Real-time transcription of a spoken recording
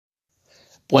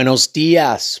Buenos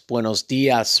dias, buenos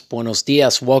dias, buenos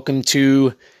dias. Welcome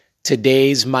to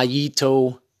today's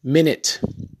Mayito Minute.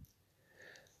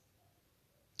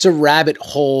 It's a rabbit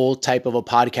hole type of a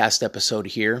podcast episode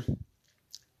here,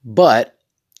 but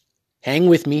hang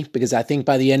with me because I think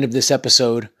by the end of this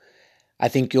episode, I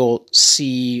think you'll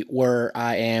see where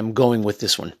I am going with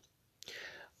this one.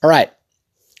 All right,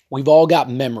 we've all got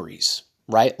memories,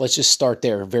 right? Let's just start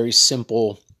there. Very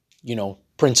simple,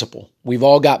 principle. We've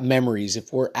all got memories.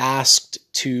 If we're asked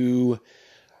to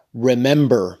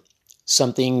remember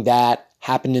something that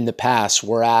happened in the past,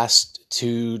 we're asked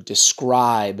to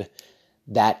describe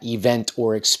that event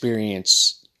or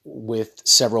experience with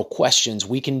several questions.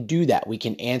 We can do that. We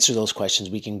can answer those questions.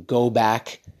 We can go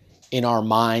back in our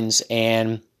minds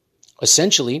and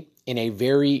essentially, in a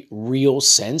very real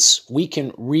sense, we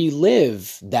can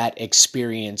relive that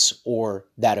experience or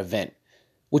that event,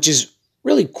 which is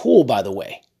really cool, by the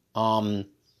way.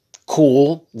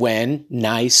 Cool when,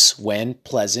 nice when,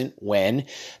 pleasant when.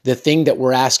 The thing that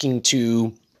we're asking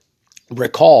to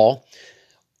recall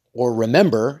or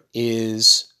remember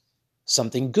is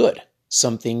something good,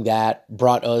 something that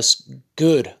brought us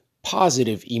good,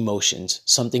 positive emotions,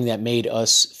 something that made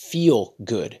us feel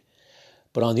good.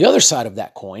 But on the other side of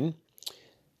that coin,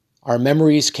 our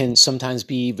memories can sometimes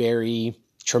be very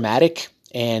traumatic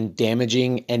and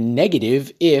damaging and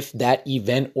negative if that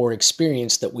event or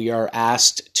experience that we are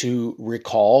asked to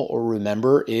recall or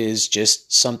remember is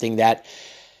just something that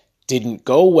didn't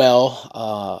go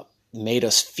well, made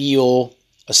us feel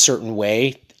a certain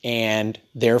way, and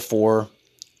therefore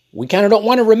we kind of don't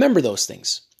want to remember those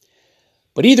things.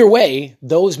 But either way,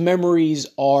 those memories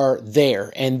are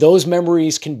there, and those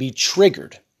memories can be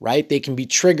triggered, right? They can be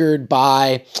triggered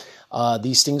by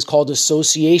these things called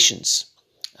associations.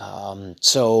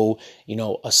 So,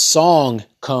 a song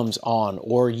comes on,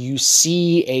 or you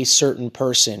see a certain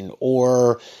person,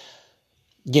 or,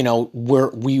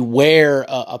 we wear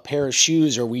a pair of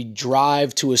shoes, or we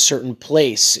drive to a certain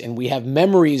place, and we have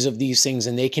memories of these things,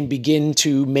 and they can begin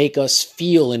to make us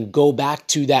feel and go back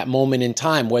to that moment in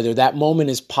time, whether that moment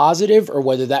is positive or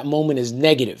whether that moment is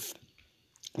negative.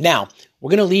 Now, we're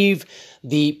going to leave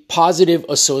the positive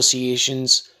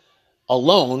associations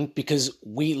alone because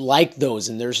we like those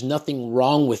and there's nothing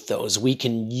wrong with those. We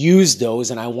can use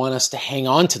those and I want us to hang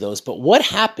on to those. But what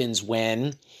happens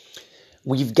when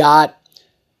we've got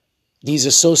these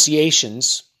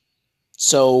associations?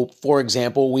 So, for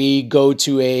example, we go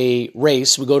to a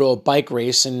race, we go to a bike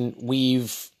race, and we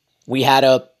had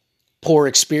a poor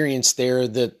experience there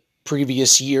the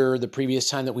previous year, the previous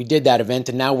time that we did that event,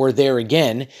 and now we're there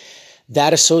again.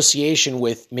 That association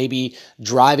with maybe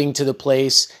driving to the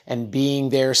place and being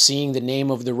there, seeing the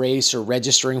name of the race or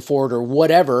registering for it or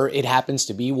whatever it happens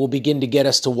to be, will begin to get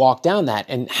us to walk down that.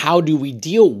 And how do we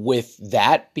deal with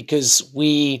that? Because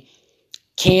we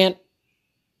can't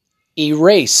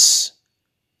erase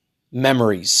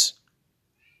memories.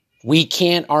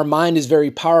 Our mind is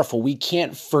very powerful. We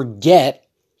can't forget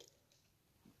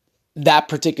that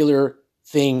particular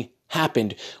thing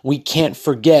happened. We can't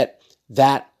forget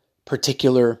that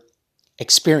particular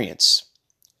experience.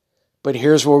 But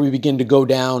here's where we begin to go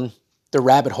down the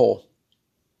rabbit hole.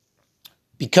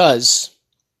 Because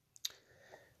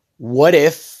what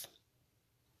if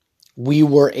we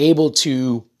were able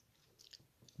to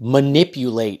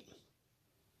manipulate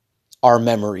our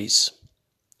memories?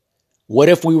 What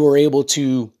if we were able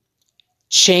to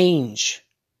change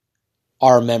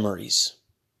our memories?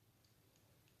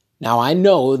 Now, I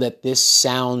know that this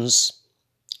sounds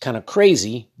kind of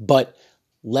crazy, but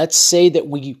let's say that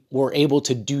we were able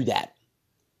to do that,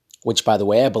 which, by the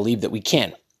way, I believe that we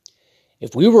can.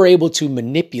 If we were able to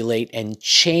manipulate and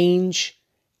change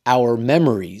our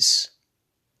memories,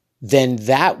 then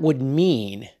that would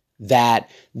mean that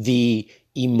the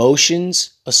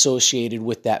emotions associated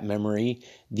with that memory,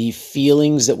 the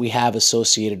feelings that we have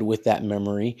associated with that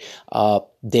memory,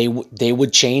 they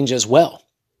would change as well.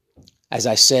 As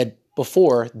I said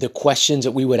before, the questions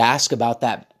that we would ask about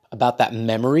that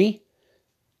memory,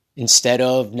 instead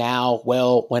of now,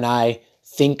 well, when I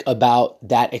think about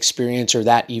that experience or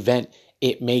that event,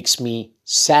 it makes me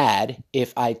sad.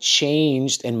 If I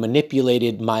changed and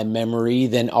manipulated my memory,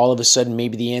 then all of a sudden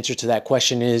maybe the answer to that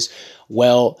question is,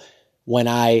 well, when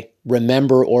I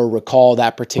remember or recall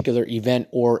that particular event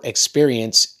or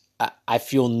experience, I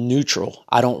feel neutral.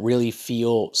 I don't really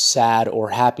feel sad or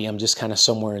happy. I'm just kind of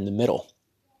somewhere in the middle.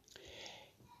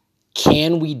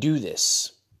 Can we do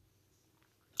this?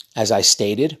 As I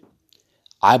stated,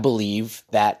 I believe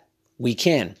that we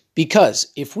can.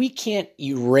 Because if we can't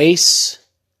erase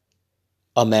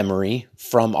a memory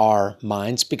from our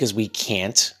minds, because we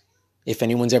can't, if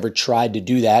anyone's ever tried to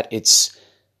do that, it's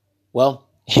Well,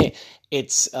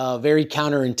 it's very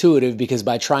counterintuitive because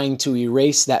by trying to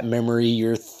erase that memory,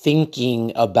 you're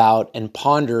thinking about and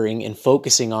pondering and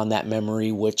focusing on that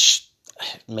memory, which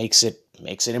makes it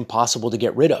impossible to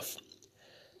get rid of.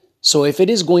 So if it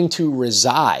is going to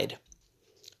reside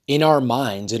in our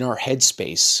minds, in our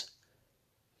headspace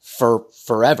for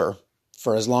forever,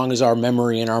 for as long as our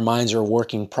memory and our minds are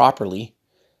working properly,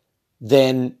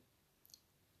 then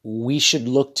we should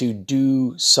look to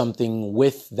do something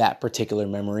with that particular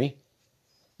memory.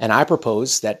 And I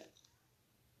propose that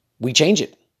we change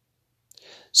it.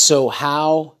 So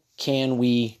how can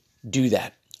we do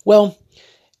that? Well,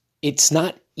 it's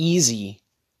not easy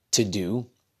to do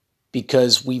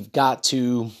because we've got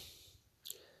to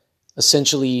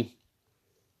essentially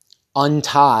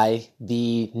untie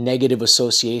the negative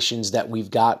associations that we've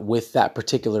got with that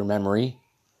particular memory.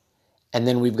 And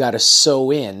then we've got to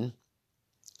sew in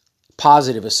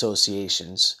positive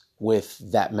associations with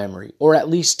that memory, or at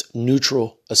least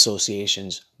neutral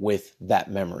associations with that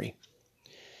memory.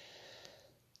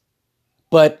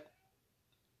 But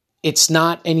it's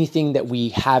not anything that we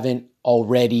haven't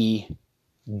already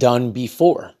done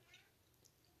before.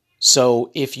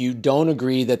 So if you don't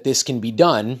agree that this can be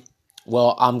done,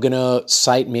 well, I'm going to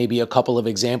cite maybe a couple of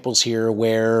examples here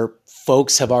where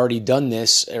folks have already done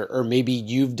this, or maybe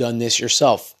you've done this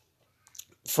yourself.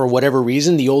 For whatever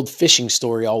reason, the old fishing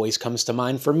story always comes to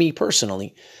mind for me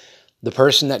personally. The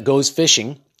person that goes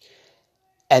fishing,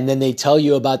 and then they tell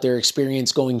you about their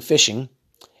experience going fishing,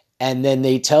 and then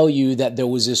they tell you that there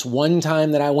was this one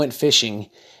time that I went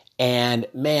fishing, and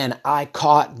man, I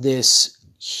caught this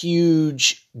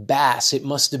huge bass. It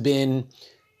must have been,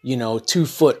 2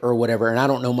 foot or whatever. And I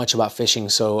don't know much about fishing,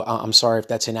 so I'm sorry if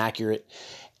that's inaccurate.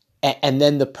 And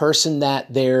then the person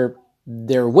that they're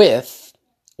with,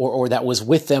 or that was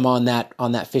with them on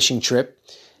that fishing trip,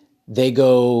 they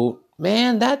go,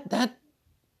 man, that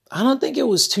I don't think it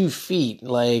was 2 feet.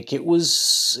 Like it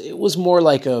was more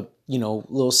like a,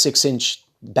 little 6-inch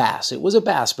bass. It was a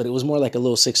bass, but it was more like a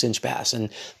little 6-inch bass. And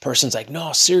the person's like,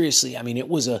 no, seriously. I mean, it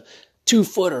was a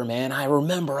 2-footer, man. I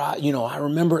remember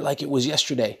it like it was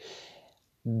yesterday.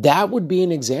 That would be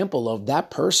an example of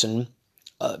that person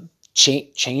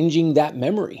changing that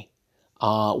memory.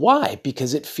 Why?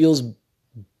 Because it feels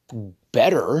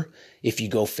better if you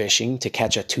go fishing to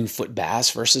catch a 2-foot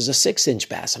bass versus a 6-inch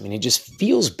bass. I mean, it just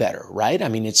feels better, right? I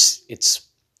mean, it's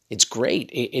great.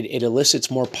 It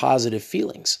elicits more positive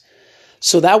feelings.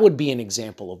 So that would be an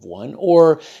example of one.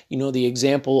 Or, the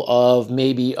example of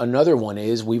maybe another one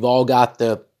is we've all got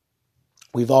the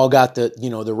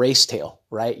the race tail,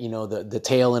 right? The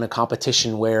tail in a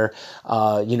competition where,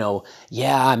 I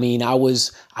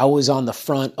was on the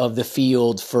front of the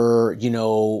field for,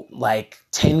 like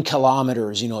 10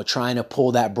 kilometers, trying to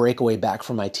pull that breakaway back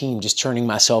from my team, just turning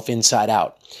myself inside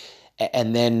out.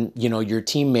 And then, your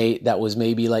teammate that was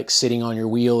maybe like sitting on your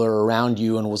wheel or around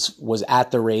you and was at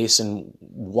the race and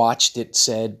watched it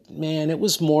said, man, it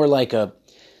was more like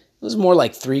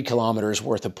 3 kilometers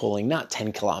worth of pulling, not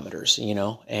 10 kilometers,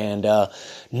 and, I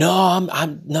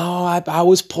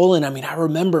was pulling. I mean, I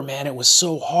remember, man, it was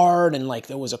so hard and like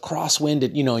there was a crosswind,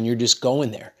 and you're just going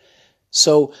there.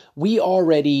 So we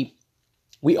already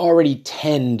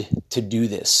tend to do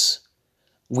this.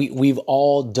 We've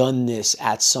all done this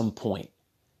at some point.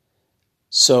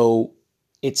 So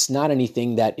it's not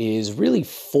anything that is really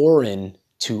foreign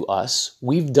to us.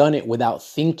 We've done it without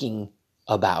thinking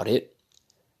about it.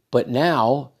 But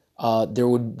now there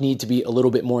would need to be a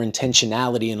little bit more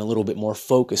intentionality and a little bit more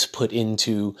focus put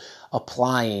into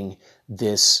applying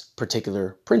this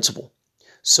particular principle.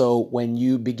 So when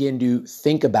you begin to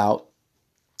think about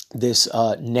this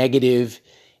negative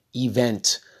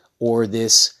event or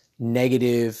this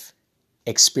negative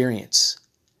experience,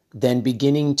 then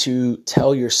beginning to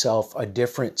tell yourself a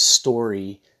different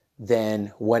story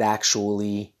than what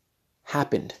actually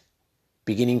happened.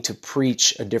 Beginning to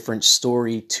preach a different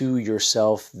story to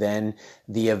yourself than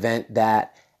the event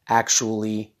that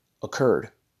actually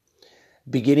occurred.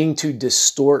 Beginning to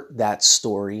distort that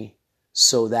story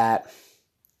so that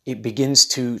it begins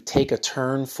to take a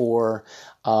turn for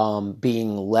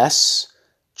being less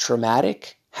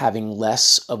traumatic, having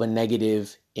less of a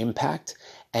negative impact,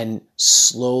 and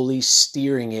slowly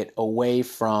steering it away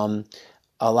from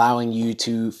allowing you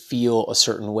to feel a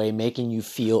certain way, making you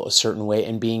feel a certain way,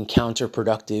 and being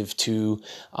counterproductive to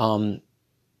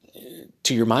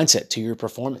your mindset, to your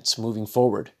performance moving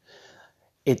forward.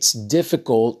 It's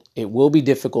difficult. It will be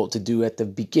difficult to do at the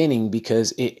beginning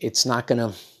because it's not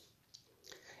gonna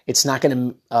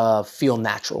feel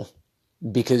natural,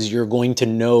 because you're going to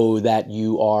know that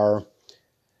you're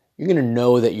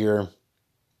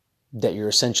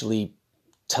essentially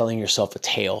telling yourself a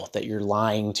tale, that you're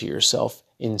lying to yourself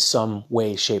in some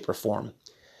way, shape, or form.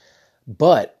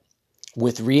 But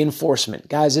with reinforcement,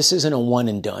 guys, this isn't a one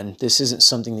and done. This isn't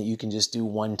something that you can just do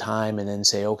one time and then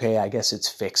say, okay, I guess it's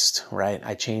fixed, right?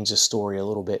 I changed the story a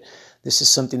little bit. This is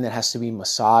something that has to be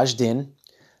massaged in.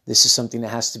 This is something that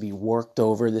has to be worked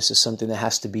over. This is something that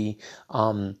has to be,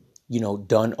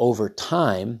 done over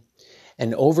time.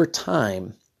 And over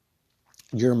time,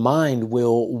 your mind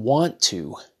will want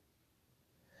to.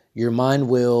 Your mind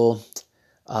will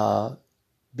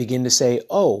begin to say,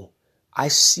 oh, I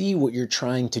see what you're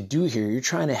trying to do here. You're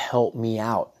trying to help me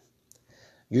out.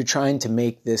 You're trying to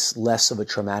make this less of a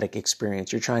traumatic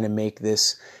experience. You're trying to make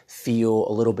this feel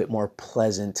a little bit more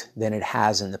pleasant than it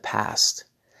has in the past.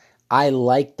 I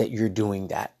like that you're doing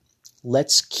that.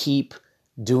 Let's keep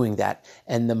doing that.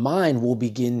 And the mind will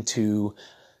begin to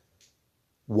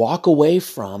walk away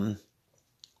from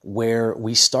where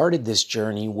we started this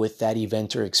journey with that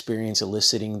event or experience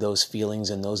eliciting those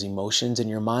feelings and those emotions, and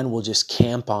your mind will just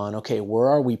camp on, okay, where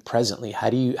are we presently?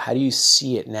 How do you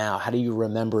see it now? How do you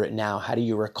remember it now? How do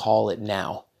you recall it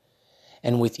now?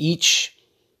 And with each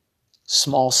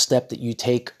small step that you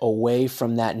take away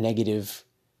from that negative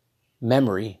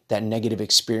memory, that negative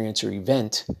experience or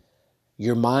event,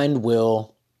 your mind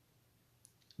will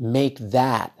make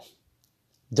that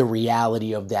the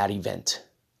reality of that event.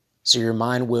 So your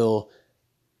mind will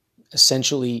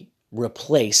essentially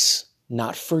replace,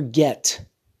 not forget,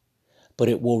 but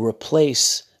it will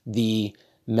replace the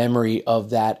memory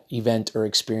of that event or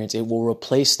experience. It will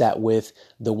replace that with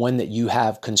the one that you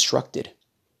have constructed.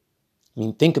 I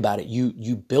mean, think about it.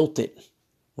 You built it,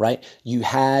 right? You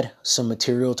had some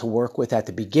material to work with at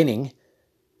the beginning,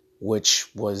 which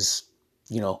was,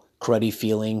 cruddy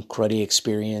feeling, cruddy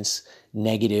experience,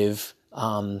 negative,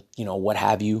 what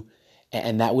have you.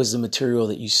 And that was the material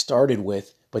that you started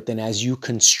with. But then as you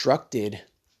constructed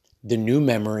the new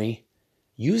memory,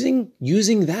 using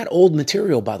that old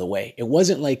material, by the way, it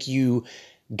wasn't like you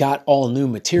got all new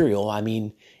material. I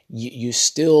mean, you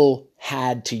still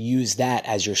had to use that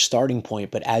as your starting point.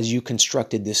 But as you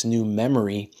constructed this new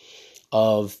memory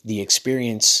of the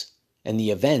experience and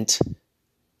the event,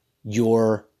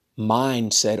 your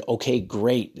mind said, okay,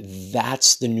 great.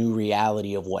 That's the new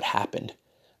reality of what happened.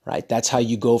 Right? That's how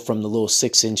you go from the little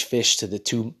 6-inch fish to the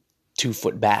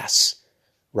 2-foot bass,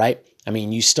 right? I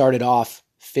mean, you started off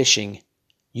fishing.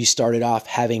 You started off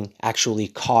having actually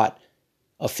caught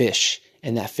a fish,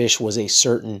 and that fish was a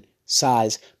certain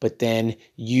size, but then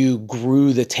you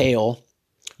grew the tail,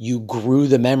 you grew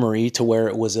the memory to where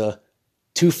it was a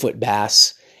 2-foot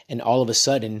bass, and all of a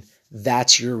sudden,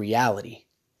 that's your reality.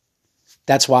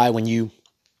 That's why when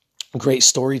great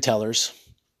storytellers,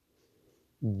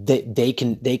 they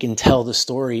can tell the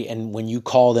story, and when you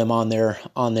call them on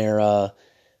their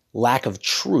lack of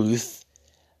truth,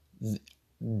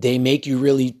 they make you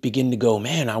really begin to go,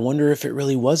 man, I wonder if it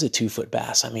really was a 2-foot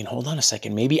bass. I mean, hold on a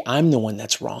second, maybe I'm the one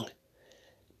that's wrong,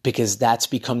 because that's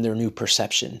become their new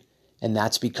perception, and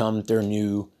that's become their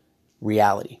new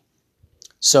reality.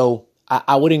 So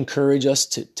I would encourage us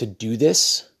to do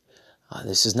this.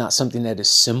 This is not something that is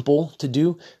simple to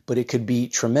do, but it could be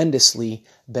tremendously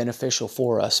beneficial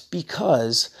for us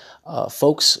because,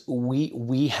 folks,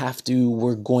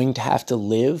 we're going to have to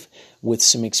live with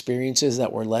some experiences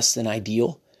that were less than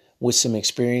ideal, with some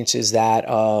experiences that,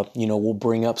 will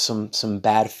bring up some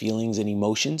bad feelings and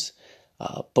emotions.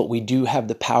 But we do have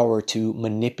the power to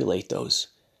manipulate those.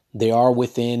 They are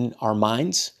within our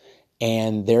minds,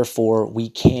 and therefore we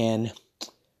can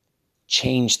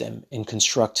change them and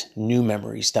construct new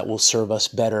memories that will serve us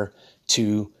better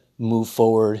to move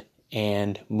forward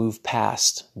and move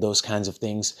past those kinds of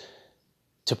things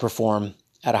to perform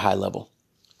at a high level.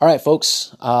 All right,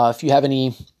 folks, if you have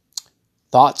any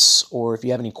thoughts or if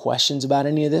you have any questions about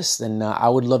any of this, then I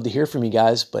would love to hear from you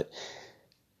guys. But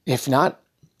if not,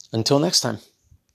 until next time.